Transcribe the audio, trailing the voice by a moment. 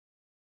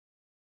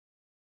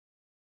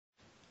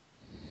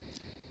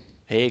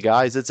Hey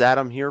guys, it's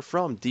Adam here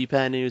from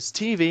DpadNews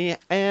TV,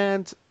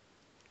 and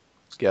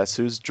guess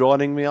who's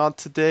joining me on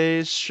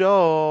today's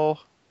show?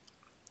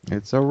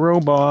 It's a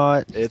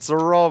robot. It's a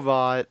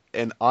robot,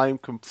 and I'm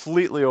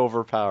completely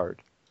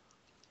overpowered.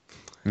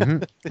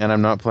 And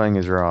I'm not playing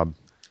as Rob.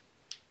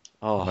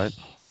 Oh, What?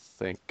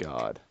 thank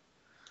God.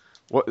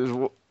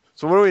 So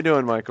what are we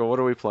doing, Michael? What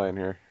are we playing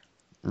here?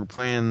 We're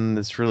playing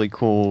this really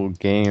cool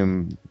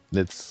game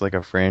that's like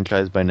a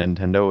franchise by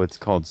Nintendo. It's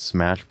called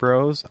Smash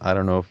Bros. I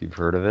don't know if you've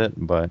heard of it,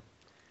 but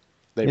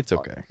it's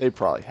okay. They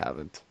probably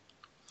haven't.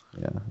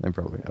 Yeah, they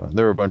probably haven't.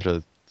 There were a bunch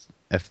of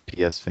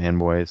FPS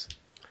fanboys.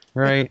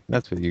 Right?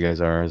 That's what you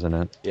guys are, isn't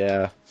it?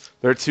 Yeah,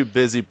 they're too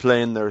busy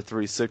playing their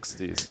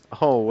 360s.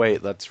 Oh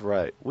wait, that's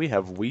right. We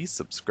have Wii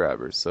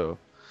subscribers, so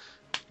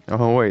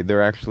Oh, wait,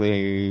 they're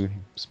actually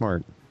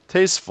smart.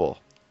 tasteful.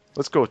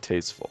 Let's go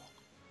tasteful.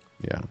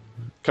 Yeah.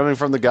 Coming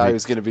from the guy They,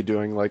 who's going to be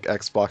doing like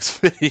Xbox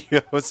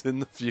videos in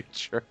the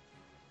future.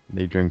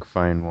 they drink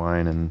fine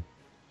wine and,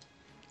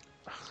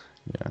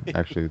 yeah,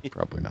 actually,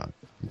 probably not.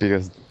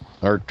 Because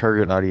our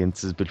target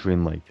audience is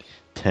between like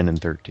 10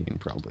 and 13,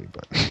 probably,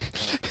 but.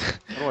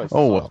 How do I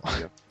Oh fuck well.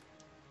 you?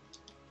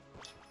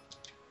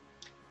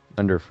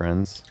 Under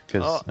friends,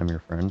 because Oh, I'm your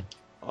friend.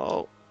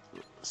 oh,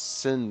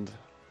 Sind.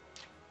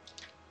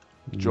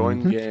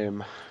 Join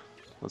game.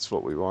 That's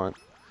what we want.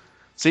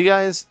 See,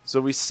 guys,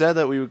 so we said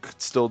that we could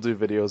still do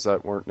videos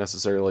that weren't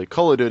necessarily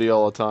Call of Duty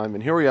all the time,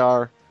 and here we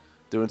are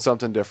doing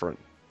something different.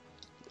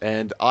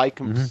 And I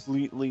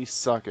completely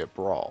suck at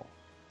Brawl.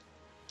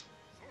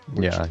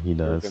 Which Yeah, he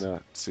we're does.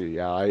 gonna see.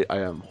 Yeah, I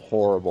am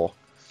horrible.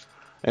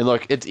 And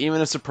look, it's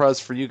even a surprise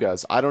for you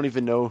guys. I don't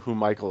even know who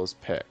Michael has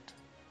picked.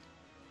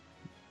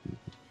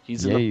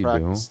 He's in Yeah, the you do.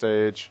 practice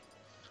stage,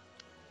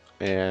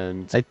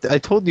 and I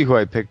told you who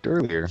I picked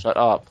earlier. shut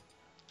up.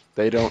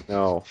 They don't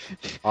know.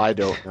 I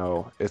don't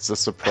know. It's a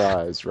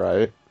surprise,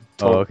 right?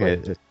 Oh, Totally.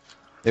 okay.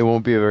 It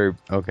won't be a very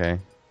okay.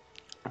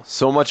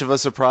 So much of a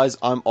surprise,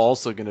 I'm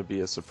also going to be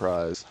a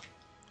surprise.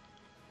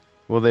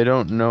 Well, they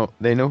don't know.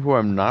 They know who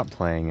I'm not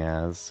playing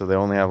as, so they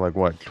only have like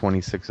what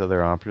 26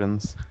 other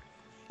options.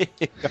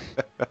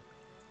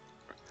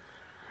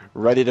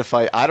 Ready to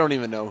fight. I don't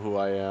even know who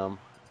I am.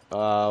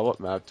 What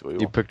map do we You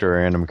want? picked a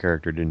random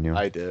character, didn't you?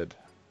 I did.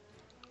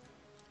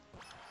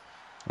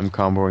 I'm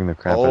comboing the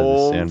crap out of this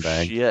Oh,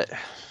 sandbag. shit.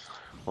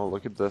 Oh,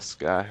 look at this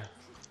guy.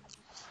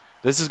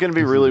 This is going to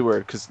be This is really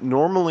weird, because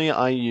normally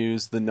I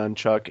use the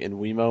nunchuck in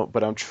Wiimote,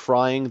 but I'm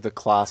trying the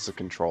classic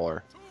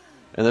controller.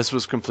 And this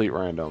was complete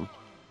random.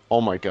 Oh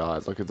my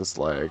god, look at this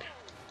leg.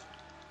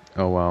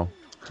 oh wow.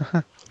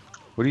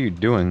 What are you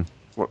doing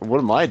What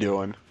am I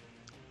doing?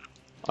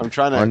 I'm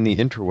trying on to... the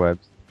interwebs?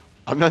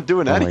 I'm not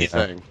doing Oh my god.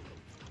 anything.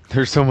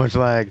 There's so much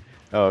lag.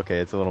 Oh, okay,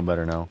 it's a little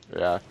better now.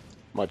 Yeah,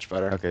 much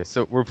better. Okay,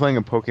 so we're playing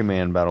a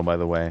Pokemon battle, by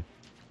the way.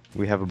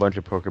 We have a bunch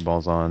of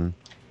Pokeballs on.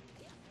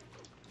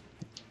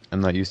 I'm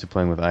not used to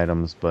playing with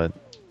items, but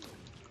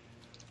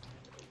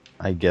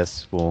I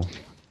guess we'll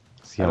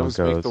see how it Items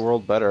make goes. the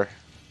world better.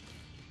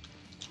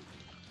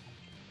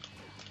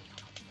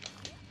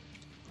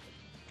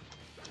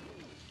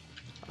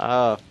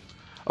 Uh,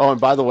 oh,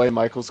 and by the way,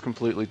 Michael's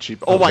completely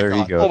cheap. Oh Oh, my there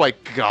you god. Oh go. my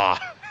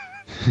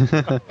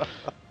god.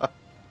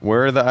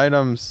 Where are the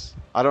items?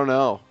 I don't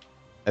know.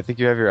 I think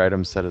you have your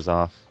items set as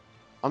off.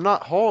 I'm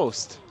not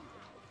host.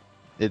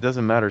 It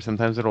doesn't matter.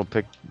 Sometimes it'll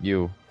pick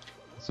you.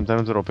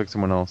 Sometimes it'll pick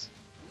someone else.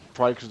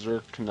 Probably because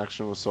your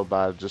connection was so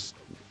bad, it just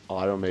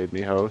auto made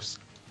me host.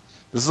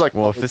 This is like,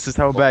 Well, if this is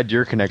how bad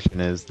your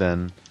connection is,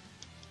 then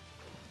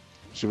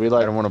should we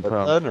like I don't want to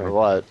put then or up.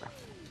 what?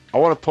 I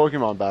want a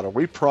Pokemon battle.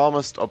 We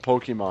promised a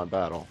Pokemon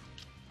battle.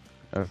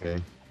 Okay.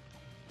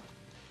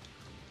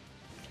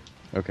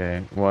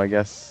 Okay. Well, I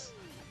guess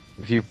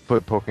if you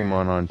put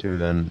Pokemon on too,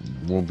 then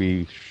we'll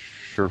be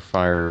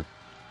surefire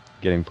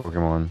getting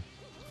Pokemon.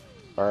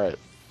 All right.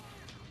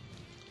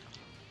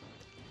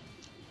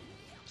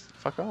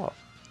 Fuck off.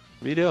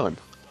 What are you doing?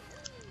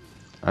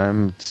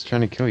 I'm just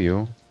trying to kill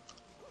you.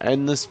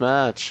 End this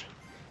match.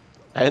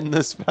 End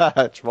this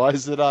match. Why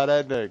is it not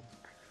ending?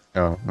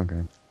 Oh,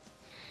 okay.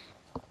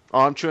 Oh,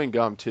 I'm chewing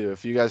gum too.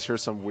 If you guys hear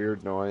some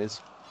weird noise,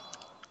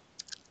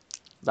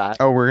 that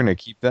Oh, we're gonna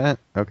keep that?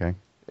 Okay.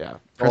 yeah.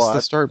 Press Oh,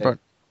 the start button.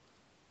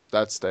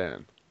 that's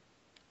staying.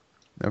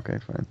 Okay,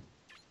 fine.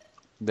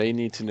 They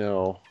need to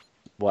know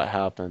what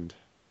happened.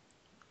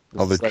 This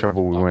All the is like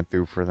trouble we went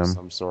through for them.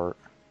 some sort.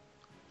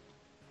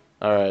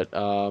 All right.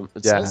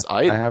 It Yeah, says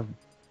I have.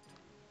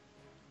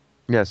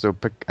 Yeah, so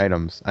pick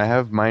items. I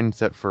have mine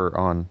set for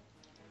on.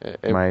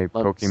 My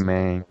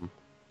Pokemon.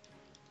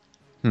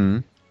 Hmm.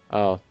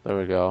 Oh, there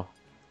we go.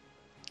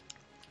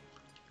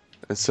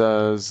 It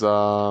says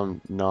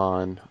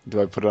none.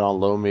 Do I put it on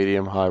low,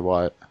 medium, high,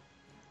 what?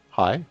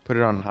 High? Put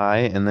it on high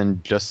and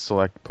then just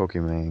select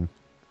Pokemon.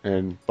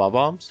 And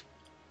bob-ombs?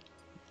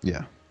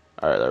 Yeah.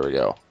 Alright, there we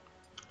go.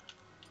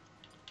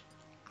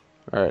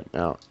 Alright,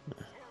 now.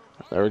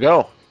 There we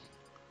go.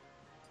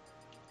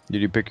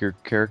 Did you pick your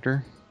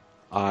character?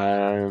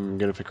 I'm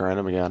gonna pick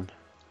random again.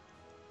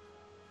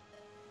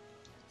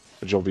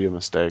 Which will be a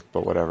mistake,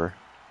 but whatever.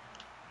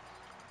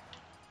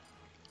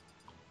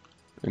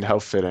 And how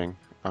fitting.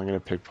 I'm gonna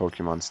pick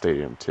Pokemon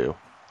Stadium too.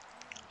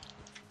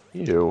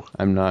 You.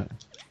 I'm not.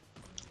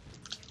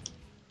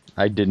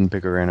 I didn't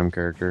pick a random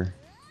character.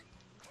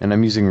 And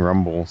I'm using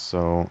Rumble,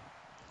 so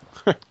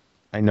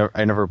I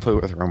never play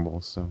with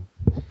Rumble, so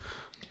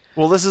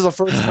Well, this is a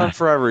first time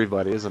for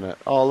everybody, isn't it?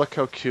 Oh, look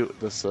how cute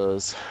this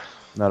is.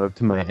 not up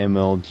to my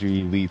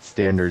MLG elite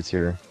standards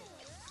here.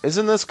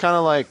 Isn't this kind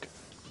of like,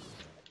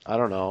 I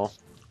don't know,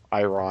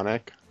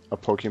 ironic? A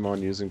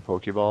Pokemon using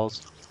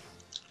Pokeballs?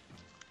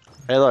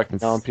 Hey, look,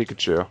 now I'm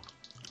Pikachu.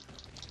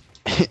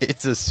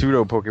 It's a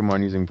pseudo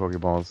Pokemon using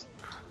Pokeballs.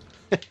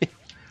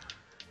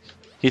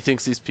 He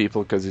thinks he's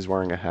people because he's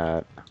wearing a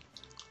hat.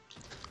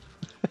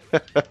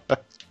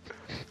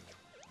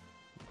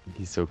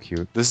 He's so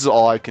cute. This is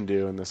all I can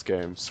do in this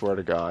game, swear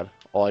to God.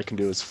 All I can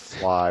do is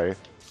fly.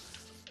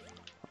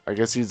 I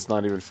guess he's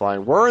not even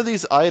flying. Where are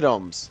these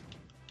items?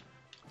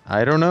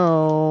 I don't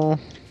know.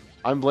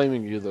 I'm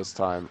blaming you this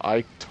time.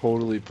 I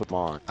totally put them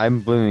on.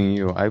 I'm blaming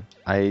you.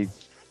 I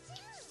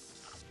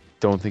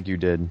don't think you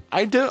did.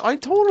 I did. I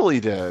totally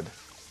did.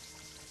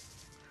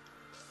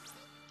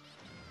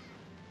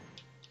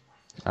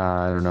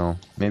 I don't know.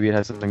 Maybe it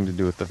has something to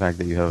do with the fact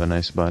that you have a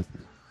nice butt.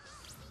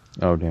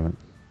 Oh, damn it.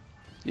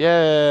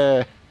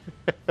 Yay!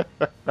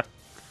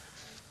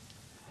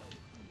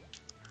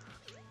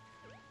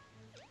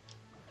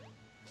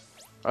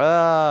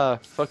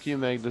 Fuck you,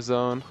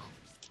 Magdazone.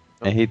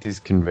 I hate these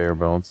conveyor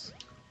belts.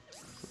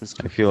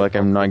 I feel like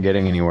I'm not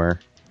getting anywhere.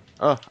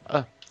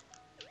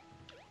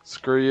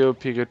 Screw you,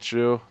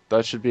 Pikachu.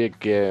 That should be a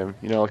game.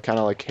 You know, kind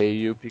of like Hey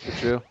You,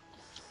 Pikachu.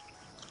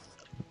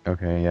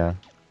 Okay, yeah.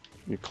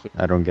 You clearly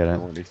I don't get it.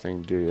 don't know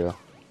anything, do you?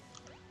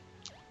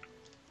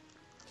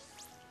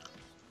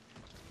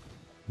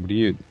 What do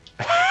you...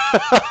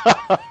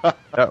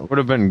 That would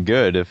have been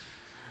good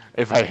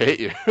If I hate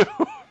you.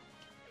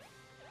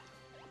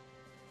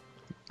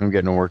 I'm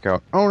getting a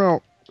workout. Oh,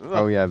 no!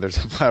 Oh, yeah, there's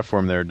a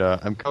platform there, duh.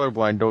 I'm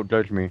colorblind, don't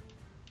judge me.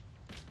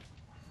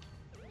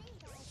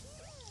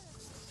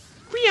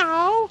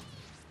 Meow.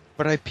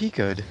 But I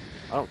Pika'd.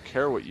 I don't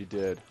care what you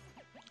did.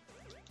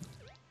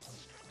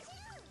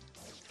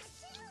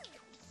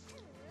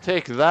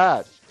 Take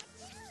that!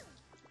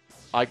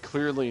 I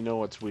clearly know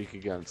what's weak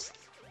against.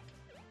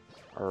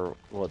 Or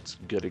what's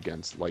good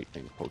against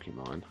lightning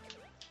Pokemon.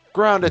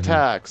 Ground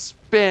attacks!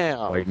 Bam!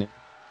 Lightning?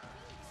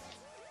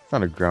 It's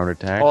not a ground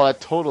attack. Oh,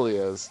 that totally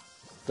is.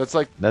 That's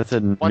like That's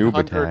a noob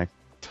attack.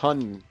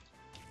 ton.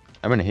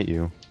 I'm gonna hit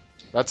you.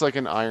 That's like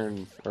an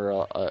iron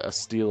or a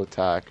steel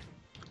attack.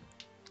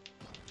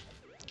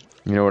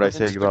 You know what I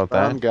say about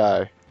that?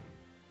 Guy.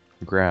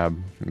 Grab.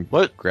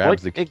 What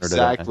Grabs the counter to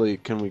that. exactly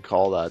can we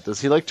call that?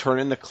 Does he like turn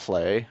into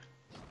clay?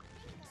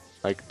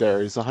 Like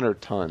there, he's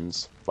 100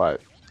 tons,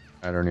 but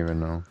I don't even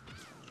know.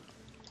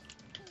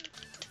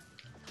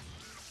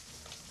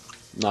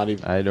 not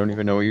even. I don't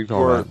even know what you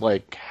call Or that.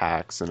 like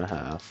hacks and a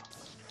half.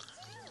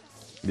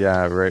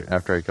 Yeah, right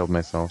after I killed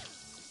myself.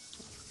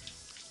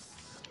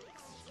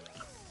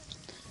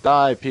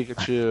 Die,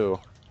 Pikachu!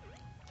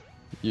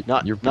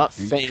 You're Not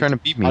faint. trying to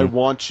beat me. I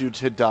want you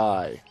to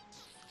die.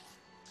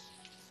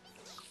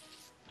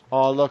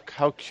 Oh, look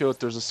how cute!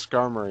 There's a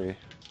Skarmory.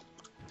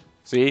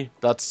 See,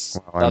 that's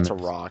Wow, that's a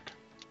missed. rock.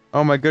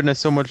 Oh my goodness,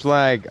 so much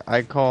lag.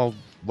 I call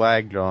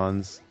lag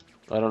Johns.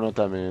 I don't know what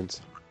that means.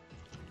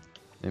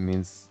 It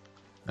means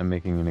I'm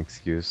making an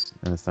excuse,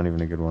 and it's not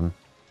even a good one.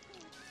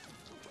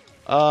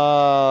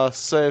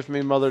 Save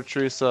me, Mother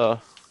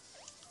Teresa.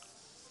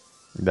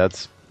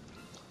 That's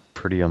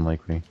pretty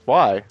unlikely.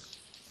 Why?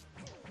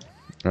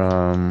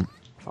 Um,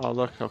 Oh,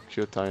 look how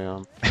cute I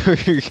am.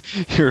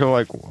 you're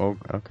like, oh,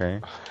 okay.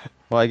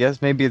 Well, I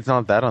guess maybe it's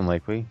not that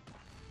unlikely.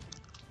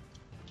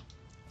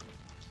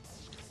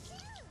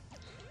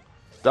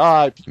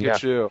 Die,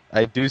 Pikachu.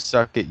 I do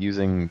suck at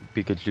using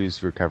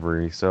Pikachu's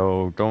recovery,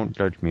 so don't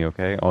judge me,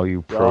 okay? All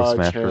you pro Judge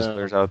Smash him. Bros.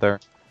 Players out there.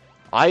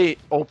 I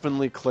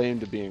openly claim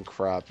to being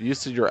crap. You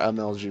said you're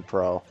MLG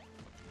Pro.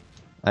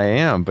 I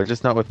am, but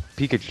just not with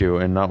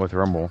Pikachu and not with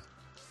Rumble.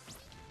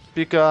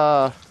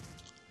 Pika.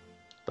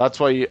 That's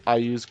why I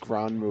use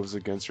ground moves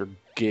against your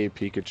gay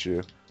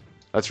Pikachu.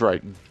 That's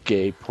right,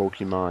 gay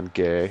Pokemon,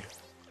 gay.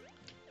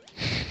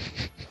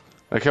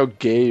 Like how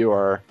gay you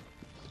are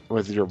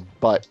with your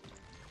butt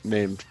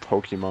named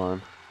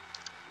Pokemon.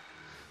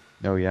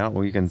 Oh yeah?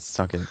 Well, you can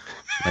suck it.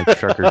 Like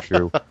Trucker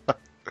Chew.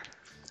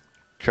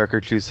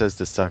 Trucker Chew says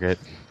to suck it.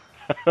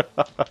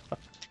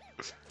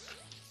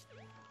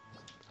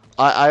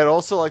 I'd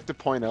also like to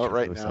point out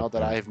right Really now that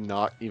something. I have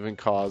not even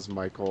caused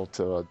Michael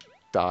to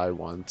die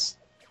once.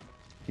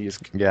 He's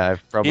Yeah,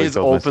 I've probably He's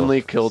killed myself.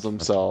 openly killed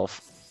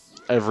himself.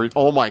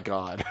 Oh my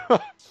god.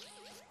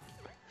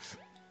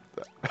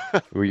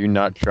 Were you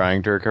not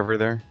trying to recover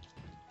there?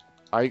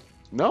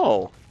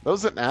 No, that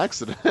was an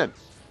accident.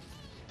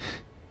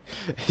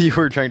 You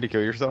were trying to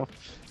kill yourself?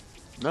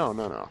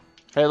 No.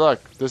 Hey,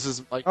 look, this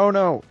is like Oh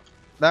no!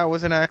 That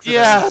was an accident.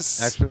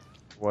 Yes! Actually,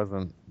 it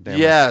wasn't. Damn it.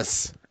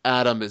 yes,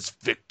 Adam is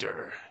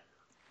victor.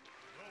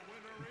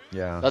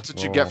 Yeah. That's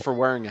what you well, get for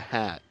wearing a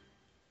hat.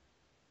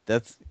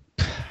 That's.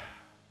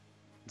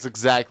 That's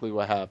exactly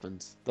what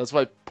happens. That's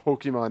why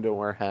Pokemon don't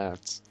wear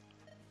hats.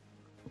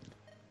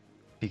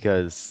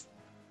 Because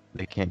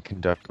they can't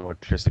conduct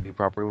electricity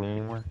properly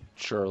anymore.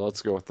 Sure,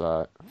 let's go with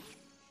that.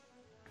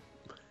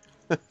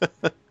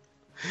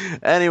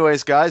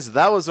 Anyways, guys,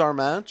 that was our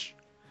match.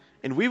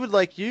 And we would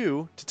like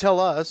you to tell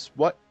us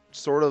what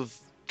sort of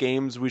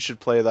games we should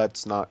play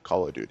that's not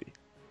Call of Duty.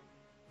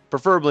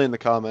 Preferably in the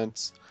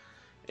comments.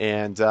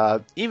 And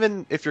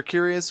even if you're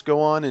curious,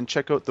 go on and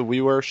check out the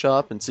WiiWare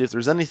shop and see if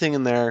there's anything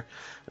in there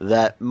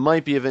that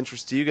might be of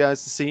interest to you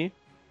guys to see.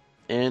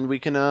 And we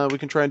can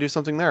try and do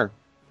something there.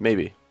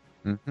 Maybe.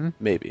 Mm-hmm.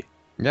 Maybe.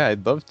 Yeah,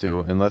 I'd love to,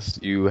 unless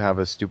you have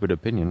a stupid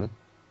opinion.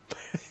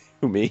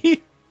 Who, me?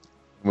 In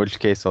which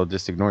case, I'll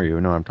just ignore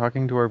you. No, I'm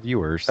talking to our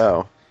viewers.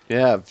 Oh,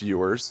 yeah,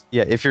 viewers.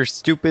 Yeah, if you're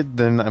stupid,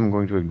 then I'm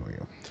going to ignore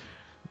you.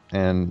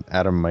 And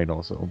Adam might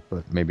also,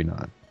 but maybe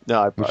not.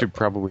 No, We should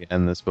probably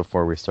end this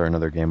before we start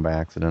another game by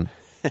accident.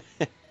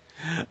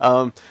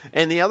 And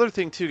the other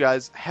thing, too,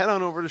 guys, head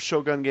on over to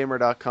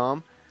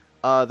ShogunGamer.com.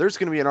 There's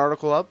going to be an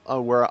article up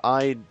where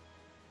I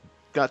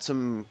got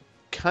some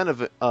kind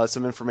of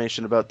some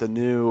information about the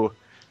new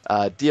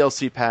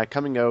DLC pack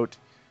coming out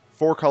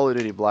for Call of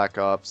Duty Black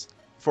Ops.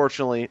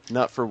 Fortunately,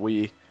 not for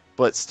Wii,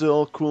 but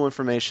still cool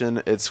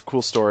information. It's a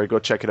cool story. Go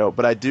check it out.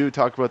 But I do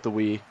talk about the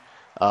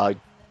Wii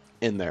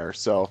in there.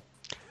 So,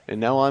 and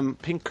now I'm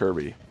Pink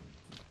Kirby.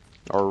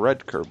 Or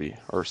Red Kirby,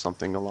 or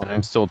something along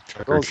I'm still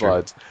those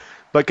lines.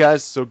 But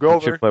guys, so go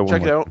over, play one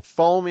check it more. out.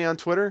 Follow me on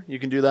Twitter. You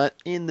can do that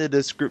in the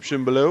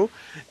description below.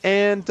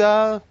 And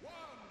I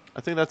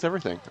think that's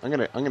everything. I'm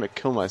gonna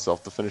kill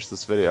myself to finish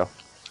this video.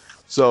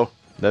 So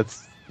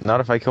That's not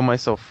if I kill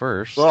myself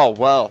first. oh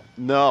well,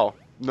 no,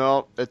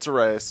 it's a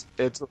race.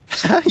 It's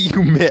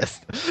You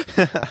missed.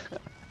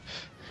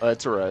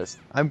 it's a race.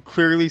 I'm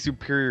clearly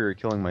superior at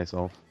killing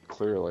myself.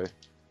 Clearly.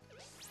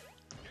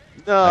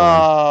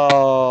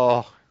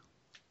 No.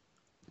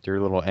 Your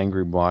little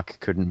angry block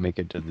couldn't make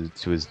it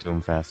to his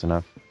doom fast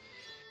enough.